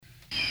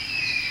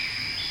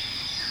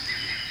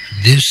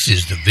This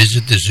is the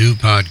Visit the Zoo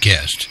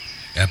podcast,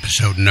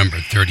 episode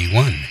number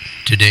 31.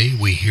 Today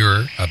we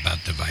hear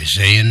about the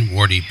Visayan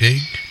warty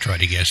pig, try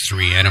to guess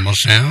 3 animal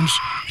sounds,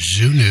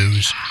 zoo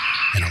news,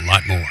 and a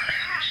lot more.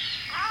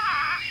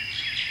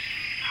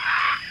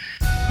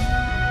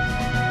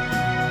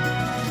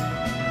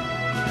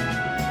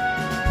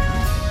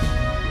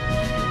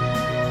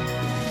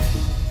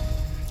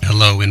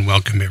 Hello and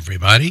welcome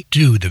everybody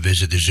to the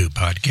Visit the Zoo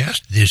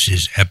podcast. This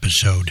is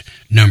episode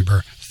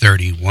number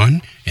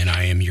 31, and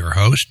I am your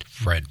host,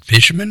 Fred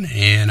Fishman,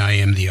 and I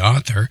am the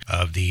author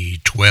of the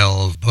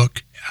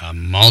 12-book,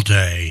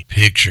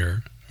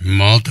 multi-picture,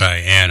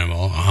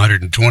 multi-animal,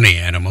 120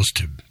 animals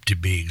to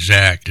be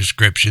exact,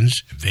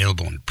 descriptions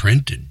available in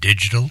print and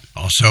digital,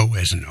 also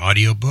as an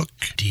audiobook,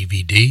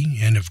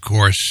 DVD, and of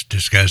course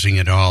discussing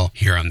it all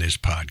here on this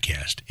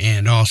podcast.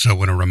 And also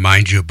want to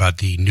remind you about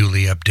the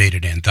newly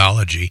updated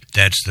anthology.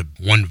 That's the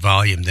one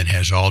volume that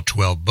has all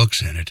 12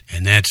 books in it,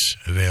 and that's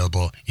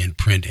available in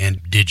print and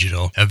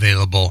digital,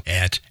 available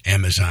at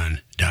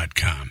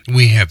Amazon.com.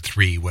 We have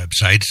 3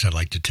 websites I'd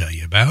like to tell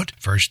you about.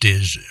 First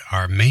is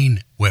our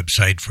main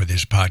website for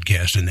this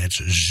podcast, and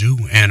that's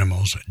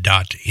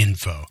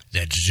zooanimals.info.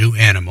 That's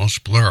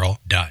zooanimals, plural,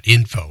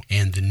 .info.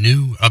 And the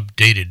new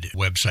updated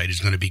website is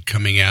going to be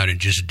coming out in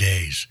just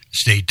days.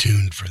 Stay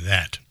tuned for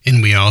that.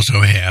 And we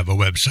also have a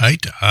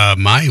website,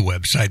 my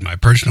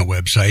personal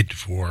website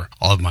for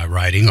all of my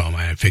writing, all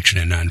my fiction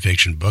and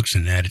nonfiction books,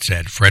 and that it's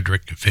at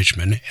Frederick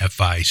Fishman,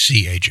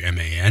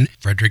 F-I-C-H-M-A-N,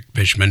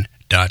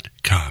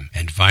 frederickfishman.com.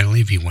 And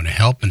finally, if you want to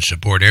help and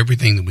support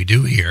everything that we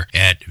do here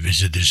at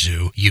Visit the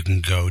Zoo, you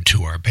can go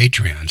to our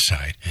Patreon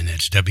site, and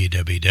that's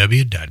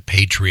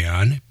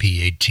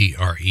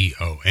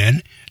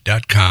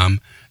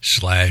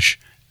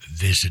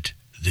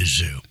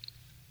www.patreon.com/visitthezoo.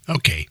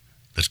 Okay,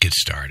 let's get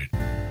started.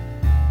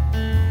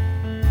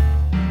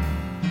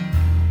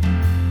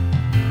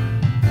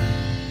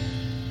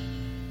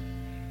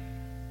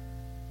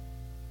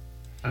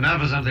 And now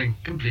for something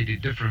completely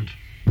different.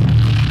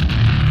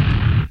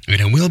 And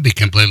it will be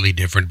completely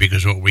different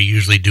because what we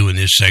usually do in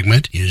this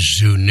segment is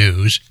zoo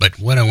news. But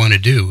what I want to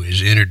do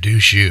is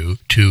introduce you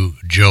to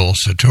Joel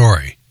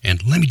Sartore.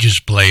 And let me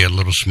just play a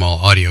little small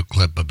audio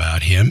clip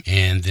about him,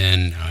 and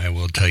then I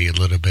will tell you a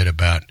little bit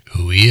about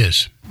who he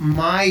is.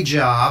 My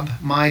job,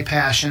 my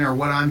passion, or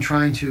what I'm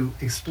trying to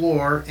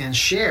explore and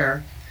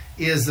share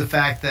is the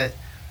fact that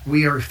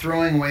we are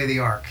throwing away the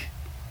ark,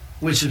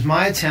 which is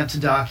my attempt to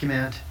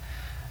document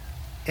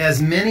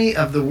as many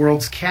of the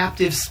world's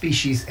captive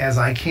species as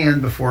I can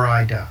before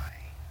I die.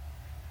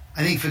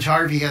 I think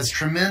photography has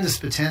tremendous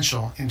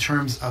potential in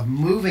terms of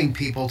moving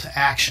people to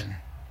action.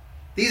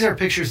 These are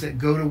pictures that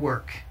go to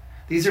work.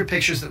 These are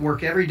pictures that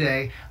work every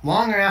day.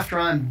 Long after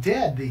I'm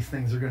dead, these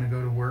things are going to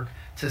go to work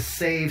to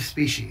save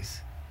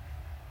species.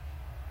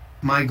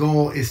 My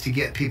goal is to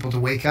get people to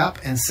wake up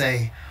and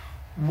say,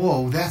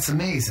 whoa, that's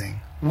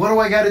amazing. What do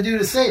I got to do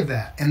to save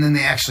that? And then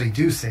they actually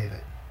do save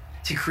it.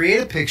 To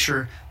create a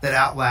picture that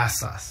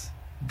outlasts us.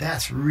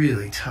 That's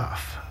really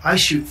tough. I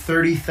shoot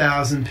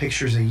 30,000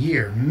 pictures a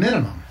year,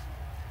 minimum.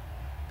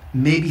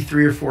 Maybe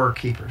 3 or 4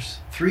 keepers.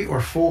 3 or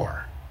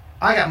 4.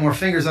 I got more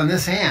fingers on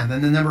this hand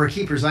than the number of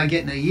keepers I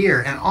get in a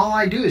year, and all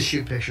I do is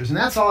shoot pictures. And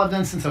that's all I've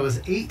done since I was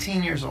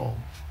 18 years old,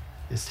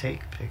 is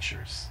take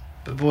pictures.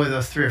 But boy,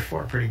 those 3 or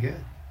 4 are pretty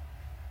good.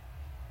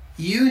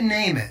 You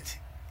name it,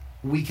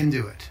 we can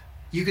do it.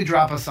 You could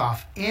drop us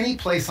off any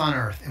place on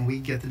earth, and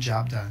we'd get the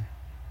job done.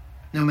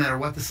 No matter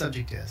what the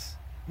subject is.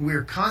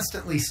 We're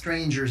constantly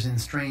strangers in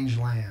strange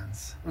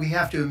lands. We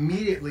have to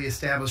immediately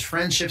establish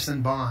friendships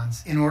and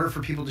bonds in order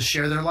for people to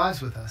share their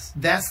lives with us.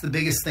 That's the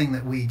biggest thing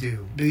that we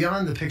do.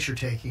 Beyond the picture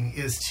taking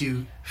is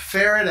to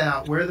ferret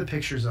out where the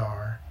pictures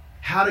are,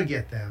 how to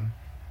get them,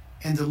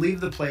 and to leave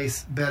the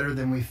place better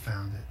than we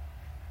found it.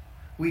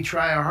 We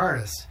try our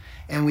hardest,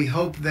 and we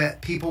hope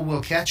that people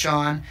will catch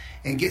on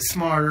and get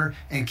smarter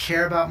and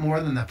care about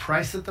more than the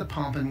price at the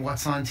pump and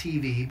what's on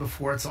TV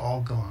before it's all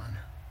gone.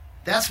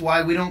 That's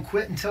why we don't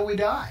quit until we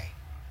die.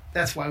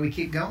 That's why we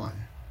keep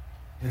going.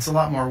 It's a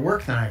lot more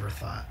work than I ever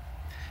thought.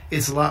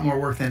 It's a lot more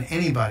work than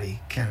anybody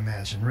can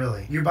imagine,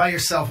 really. You're by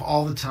yourself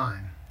all the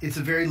time. It's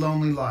a very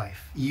lonely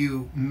life.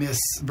 You miss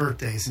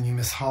birthdays and you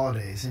miss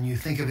holidays and you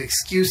think of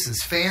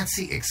excuses,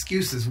 fancy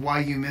excuses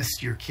why you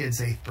missed your kid's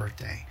 8th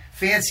birthday.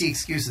 Fancy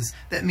excuses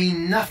that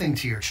mean nothing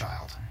to your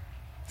child.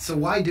 So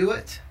why do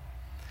it?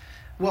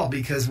 Well,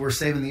 because we're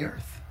saving the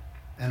earth.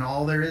 And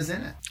all there is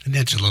in it. And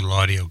that's a little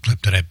audio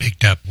clip that I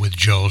picked up with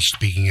Joel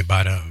speaking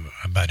about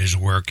his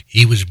work.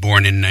 He was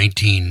born in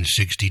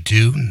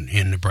 1962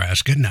 in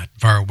Nebraska, not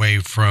far away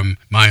from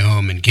my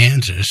home in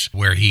Kansas,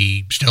 where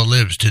he still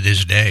lives to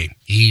this day.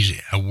 He's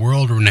a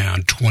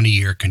world-renowned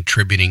 20-year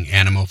contributing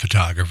animal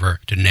photographer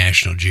to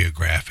National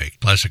Geographic,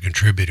 plus a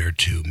contributor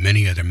to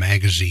many other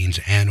magazines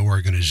and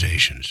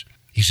organizations.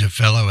 He's a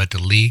fellow at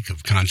the League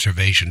of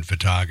Conservation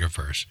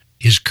Photographers.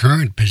 His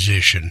current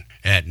position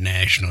at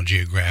National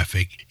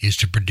Geographic is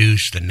to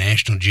produce the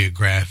National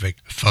Geographic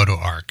Photo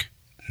Arc.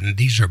 And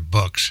these are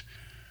books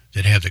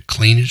that have the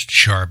cleanest,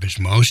 sharpest,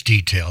 most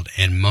detailed,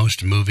 and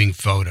most moving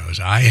photos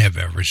I have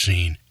ever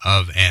seen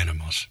of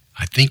animals.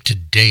 I think to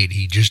date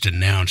he just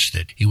announced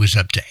that he was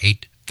up to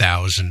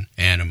 8,000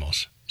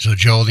 animals. So,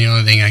 Joel, the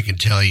only thing I can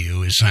tell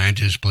you is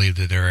scientists believe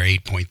that there are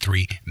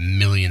 8.3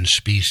 million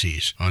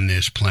species on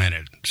this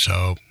planet.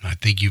 So I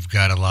think you've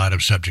got a lot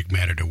of subject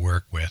matter to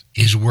work with.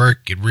 His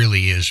work, it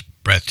really is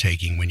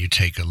breathtaking when you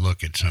take a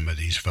look at some of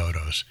these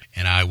photos.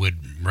 And I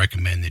would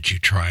recommend that you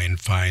try and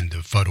find the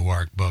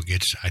PhotoArk book.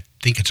 I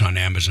think it's on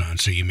Amazon,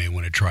 so you may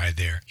want to try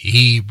there.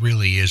 He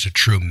really is a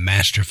true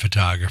master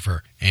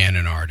photographer and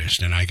an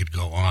artist, and I could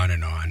go on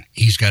and on.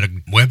 He's got a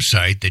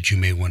website that you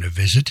may want to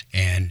visit,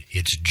 and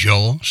it's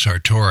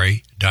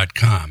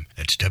joelsartore.com.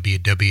 That's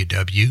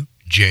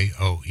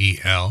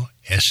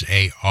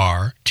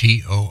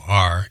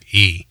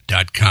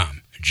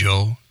www.joelsartore.com.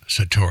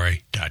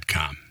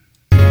 joelsartore.com.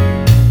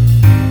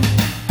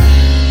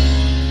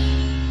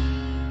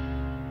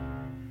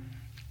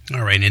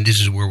 All right, and this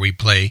is where we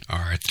play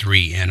our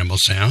 3 animal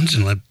sounds,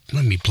 and let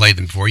me play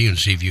them for you and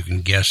see if you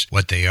can guess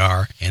what they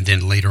are. And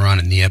then later on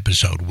in the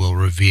episode, we'll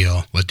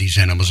reveal what these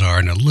animals are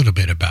and a little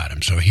bit about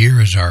them. So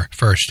here is our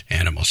first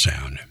animal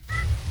sound.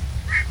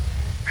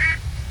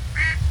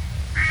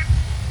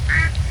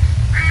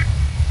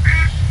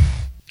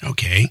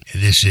 Okay,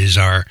 this is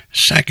our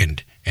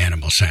second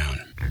animal sound.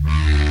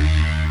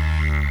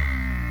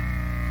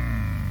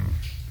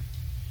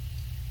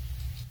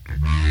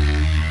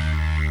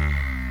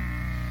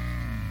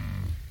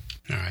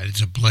 All right,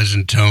 it's a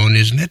pleasant tone,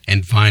 isn't it?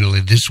 And finally,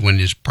 this one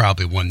is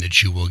probably one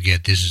that you will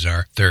get. This is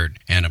our third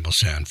animal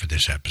sound for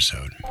this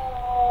episode.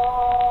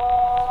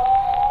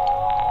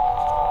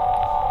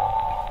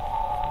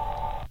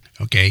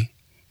 Okay,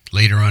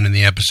 later on in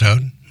the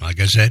episode, like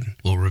I said,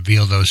 we'll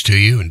reveal those to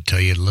you and tell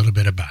you a little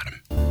bit about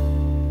them.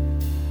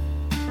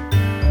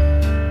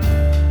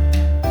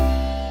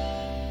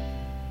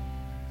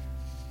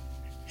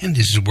 And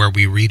this is where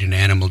we read an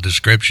animal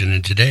description,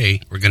 and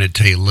today we're going to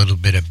tell you a little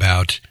bit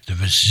about the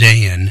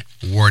Visayan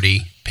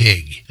warty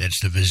pig. That's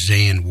the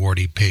Visayan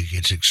warty pig.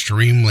 It's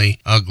extremely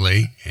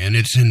ugly, and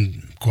it's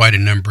in quite a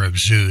number of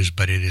zoos,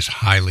 but it is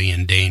highly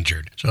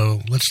endangered.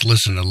 So let's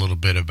listen a little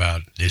bit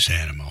about this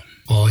animal.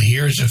 Well,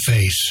 here's a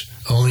face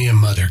only a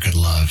mother could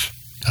love.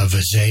 A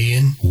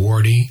Visayan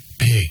warty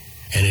pig,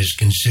 and is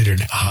considered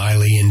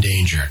highly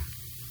endangered.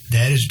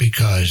 That is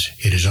because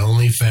it is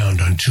only found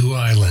on 2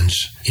 islands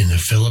in the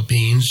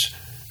Philippines,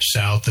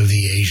 south of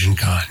the Asian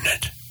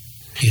continent.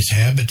 Its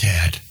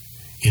habitat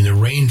in the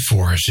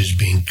rainforest is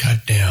being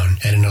cut down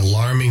at an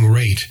alarming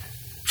rate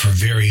for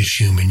various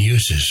human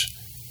uses.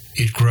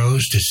 It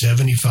grows to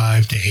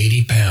 75 to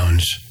 80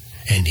 pounds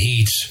and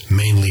eats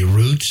mainly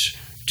roots,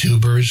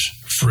 tubers,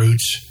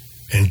 fruits,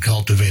 and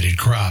cultivated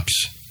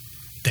crops.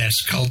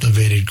 That's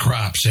cultivated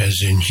crops as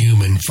in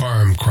human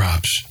farm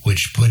crops,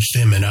 which puts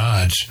them in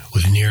odds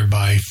with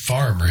nearby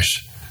farmers.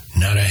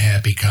 Not a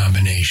happy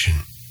combination.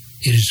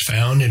 It is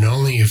found in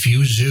only a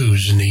few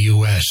zoos in the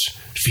U.S.,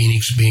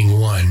 Phoenix being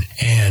one,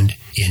 and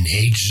in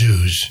 8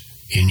 zoos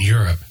in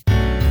Europe.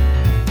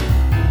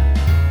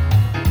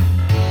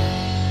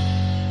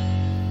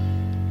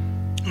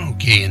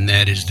 Okay, and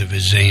that is the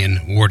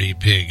Visayan warty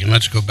pig. And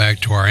let's go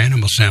back to our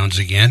animal sounds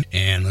again,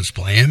 and let's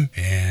play them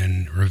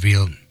and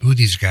reveal who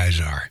these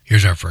guys are.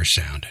 Here's our first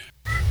sound.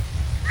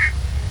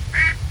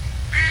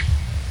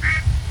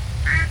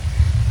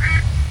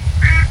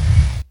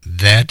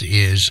 That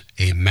is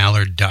a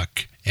mallard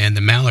duck. And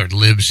the mallard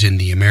lives in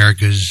the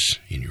Americas,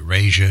 in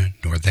Eurasia,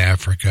 North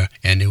Africa,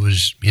 and it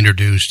was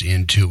introduced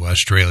into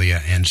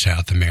Australia and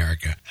South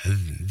America.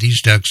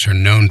 These ducks are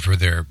known for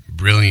their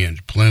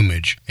brilliant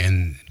plumage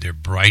and their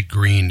bright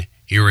green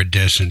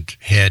iridescent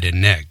head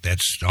and neck.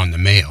 That's on the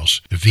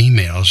males. The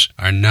females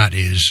are not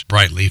as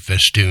brightly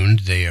festooned.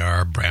 They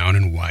are brown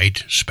and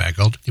white,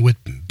 speckled, with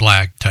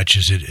black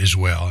touches it as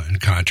well, and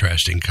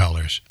contrasting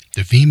colors.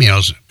 The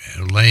females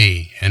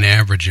lay an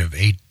average of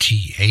 8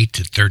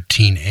 to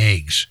 13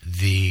 eggs.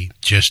 The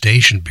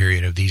gestation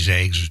period of these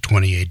eggs is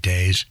 28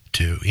 days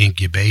to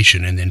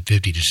incubation, and then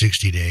 50 to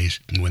 60 days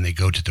when they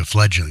go to the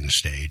fledgling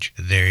stage.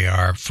 They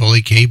are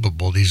fully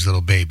capable, these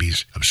little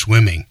babies, of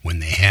swimming when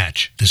they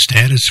hatch. The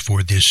status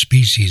for this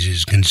species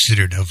is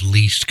considered of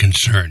least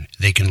concern.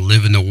 They can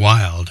live in the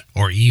wild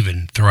or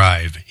even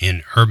thrive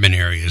in urban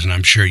areas, and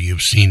I'm sure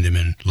you've seen them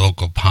in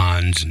local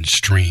ponds and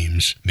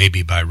streams,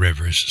 maybe by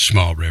rivers,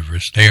 small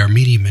rivers. They are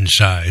medium in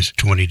size,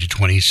 20 to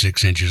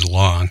 26 inches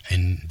long,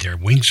 and their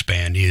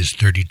wingspan is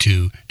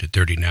 32 to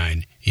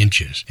 39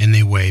 inches, and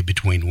they weigh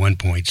between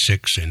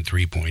 1.6 and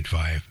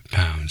 3.5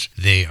 pounds.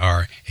 They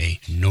are a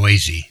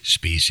noisy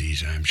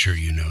species. I'm sure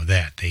you know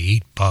that. They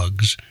eat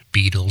bugs,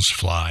 beetles,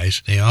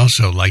 flies. They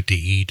also like to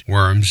eat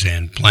worms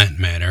and plant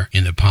matter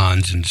in the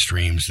ponds and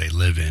streams they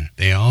live in.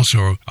 They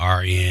also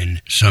are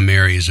in some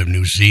areas of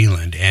New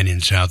Zealand and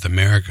in South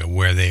America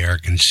where they are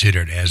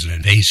considered as an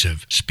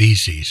invasive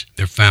species.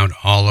 They're found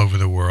all over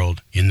the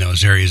world in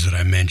those areas that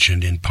I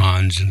mentioned, in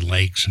ponds and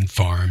lakes and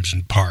farms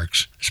and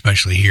parks,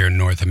 especially here in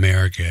North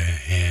America.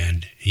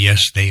 And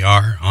yes, they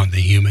are on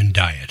the human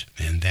diet,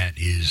 and that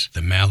is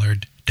the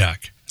mallard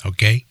duck.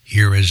 Okay,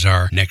 here is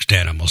our next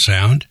animal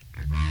sound.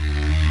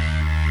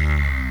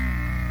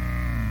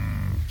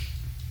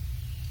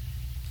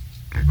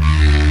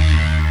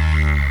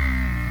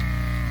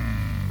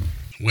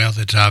 Well,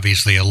 that's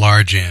obviously a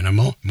large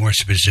animal, more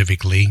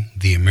specifically,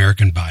 the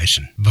American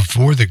bison.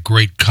 Before the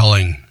great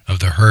culling of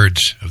the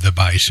herds of the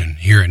bison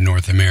here in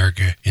North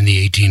America in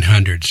the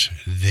 1800s,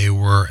 they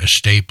were a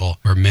staple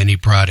for many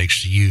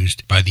products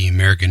used by the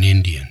American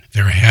Indian.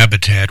 Their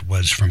habitat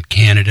was from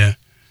Canada,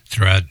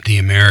 throughout the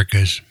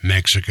Americas,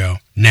 Mexico.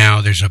 Now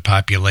there's a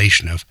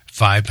population of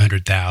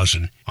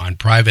 500,000 on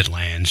private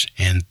lands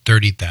and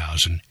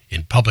 30,000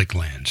 in public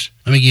lands.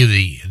 Let me give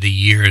the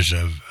years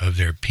of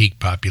their peak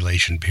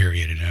population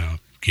period, and I'll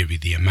give you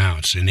the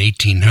amounts. In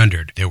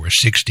 1800, there were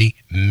 60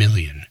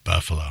 million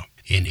buffalo.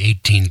 In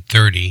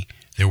 1830,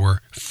 there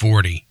were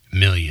 40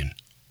 million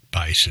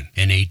bison.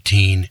 In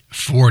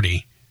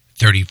 1840,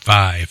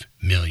 35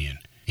 million.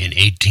 In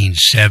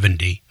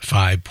 1870,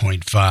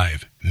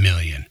 5.5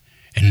 million.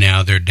 And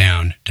now they're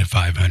down to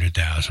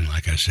 500,000,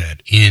 like I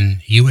said.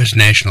 In U.S.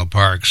 national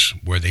parks,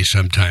 where they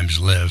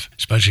sometimes live,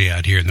 especially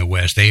out here in the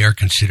West, they are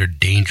considered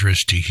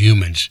dangerous to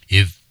humans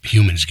if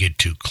humans get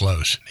too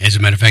close. As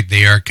a matter of fact,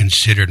 they are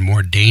considered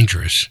more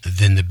dangerous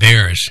than the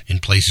bears in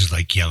places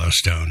like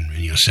Yellowstone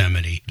and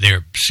Yosemite.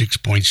 They're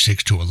 6.6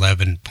 to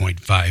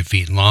 11.5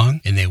 feet long,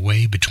 and they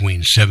weigh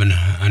between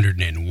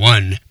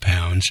 701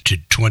 pounds to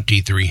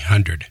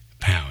 2,300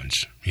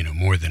 pounds,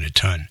 more than a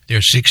ton.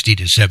 They're 60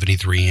 to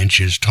 73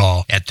 inches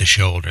tall at the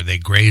shoulder. They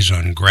graze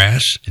on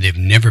grass. They've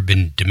never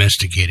been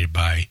domesticated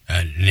by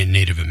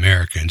Native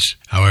Americans.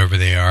 However,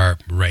 they are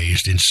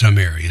raised in some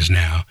areas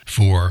now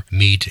for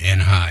meat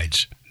and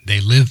hides. They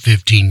live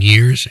 15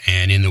 years,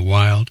 and in the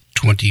wild,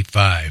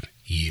 25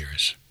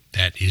 years.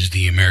 That is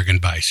the American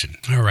bison.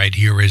 All right,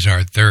 here is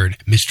our third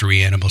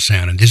mystery animal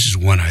sound, and this is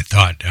one I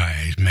thought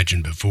I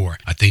mentioned before.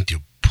 I think you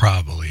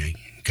probably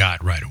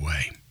got right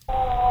away.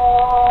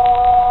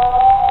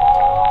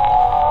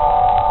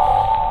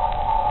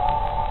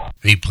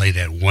 Let me play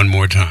that one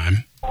more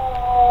time.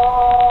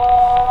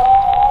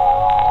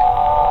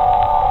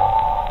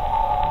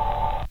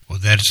 Well,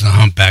 that's the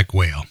humpback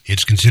whale.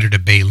 It's considered a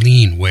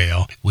baleen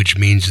whale, which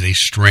means they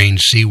strain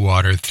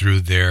seawater through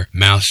their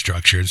mouth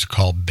structures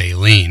called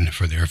baleen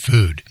for their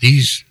food.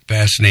 These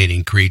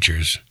fascinating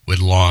creatures with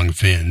long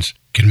fins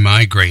can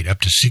migrate up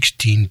to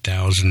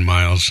 16,000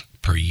 miles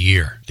per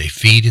year. They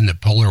feed in the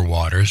polar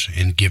waters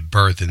and give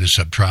birth in the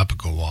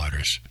subtropical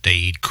waters. They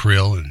eat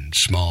krill and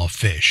small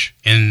fish.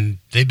 And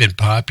they've been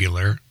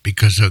popular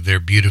because of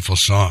their beautiful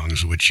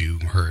songs, which you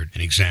heard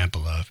an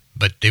example of.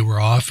 But they were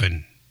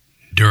often,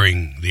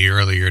 during the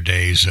earlier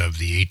days of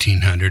the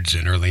 1800s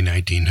and early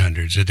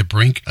 1900s, at the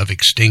brink of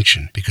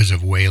extinction because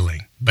of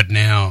whaling. But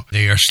now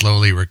they are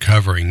slowly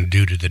recovering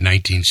due to the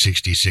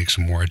 1966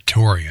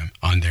 moratorium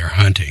on their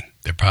hunting.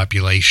 Their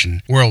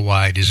population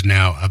worldwide is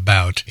now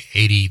about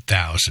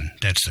 80,000.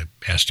 That's the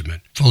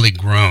estimate. Fully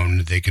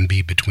grown, they can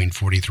be between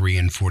 43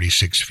 and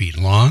 46 feet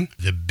long.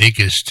 The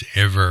biggest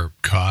ever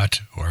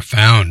caught or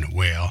found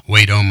whale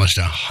weighed almost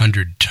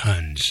 100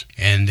 tons.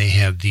 And they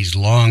have these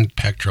long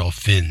pectoral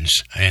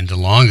fins, and the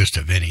longest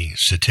of any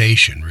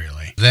cetacean,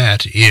 really.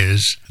 That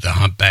is the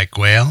humpback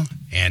whale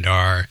and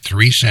our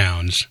three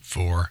sounds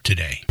for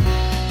today.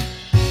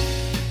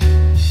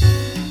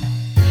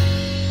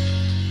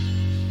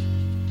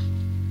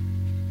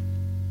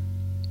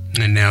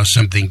 And now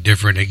something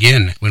different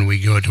again when we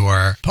go to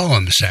our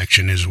poem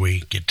section as we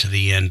get to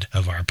the end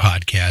of our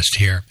podcast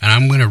here. And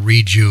I'm going to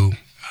read you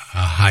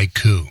a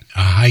haiku.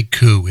 A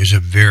haiku is a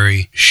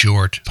very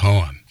short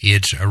poem.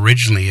 It's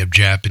originally of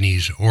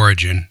Japanese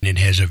origin, and it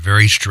has a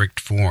very strict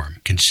form,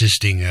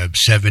 consisting of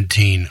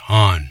 17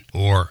 on,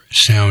 or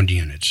sound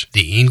units.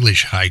 The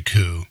English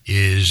haiku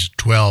is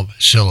 12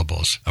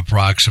 syllables,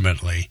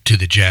 approximately, to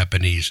the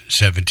Japanese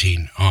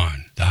 17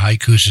 on. The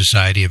Haiku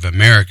Society of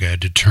America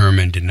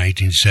determined in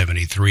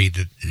 1973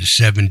 that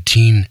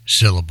 17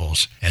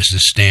 syllables as the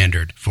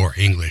standard for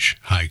English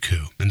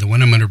haiku. And the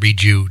one I'm going to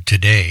read you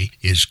today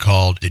is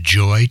called The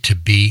Joy to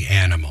Be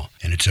Animal,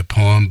 and it's a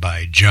poem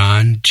by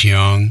John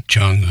Cheong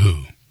Chung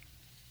Hu.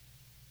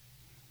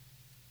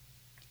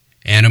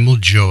 Animal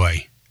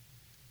joy,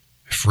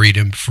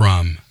 freedom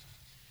from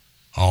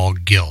all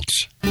guilt.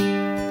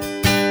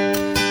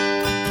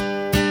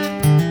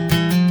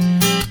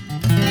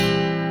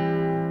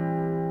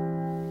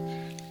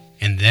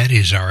 And that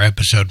is our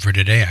episode for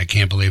today. I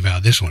can't believe how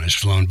this one has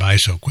flown by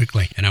so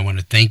quickly. And I want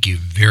to thank you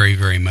very,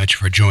 very much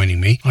for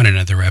joining me on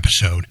another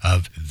episode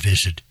of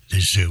Visit the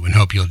Zoo, and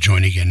hope you'll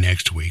join again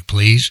next week.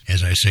 Please,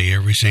 as I say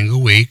every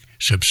single week,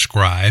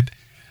 subscribe,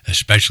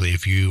 especially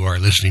if you are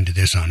listening to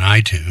this on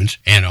iTunes,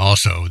 and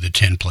also the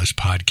 10-plus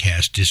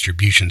podcast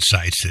distribution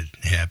sites that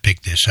have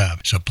picked this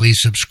up. So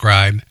please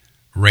subscribe,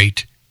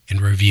 rate,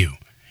 and review.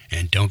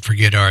 And don't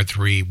forget our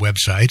three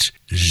websites,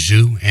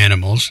 Zoo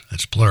Animals,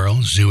 that's plural,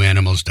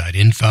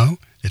 zooanimals.info,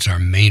 that's our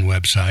main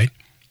website,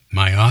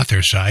 my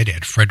author site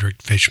at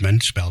Frederick Fishman,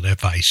 spelled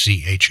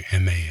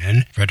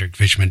Fichman,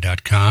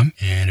 frederickfishman.com.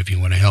 And if you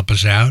want to help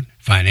us out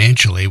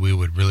financially, we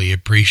would really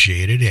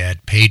appreciate it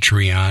at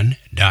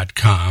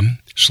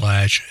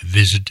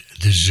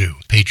patreon.com/visitthezoo.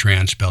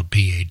 Patreon spelled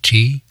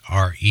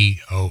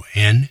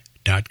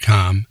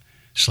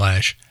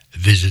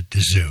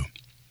patreon.com/visitthezoo.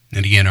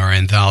 And again, our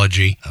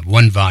anthology, a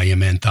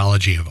one-volume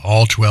anthology of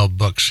all 12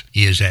 books,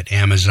 is at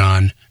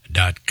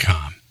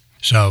amazon.com.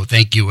 So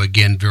thank you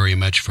again very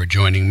much for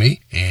joining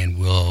me, and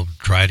we'll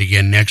try it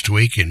again next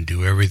week and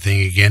do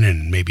everything again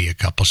and maybe a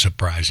couple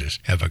surprises.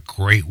 Have a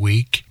great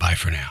week. Bye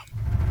for now.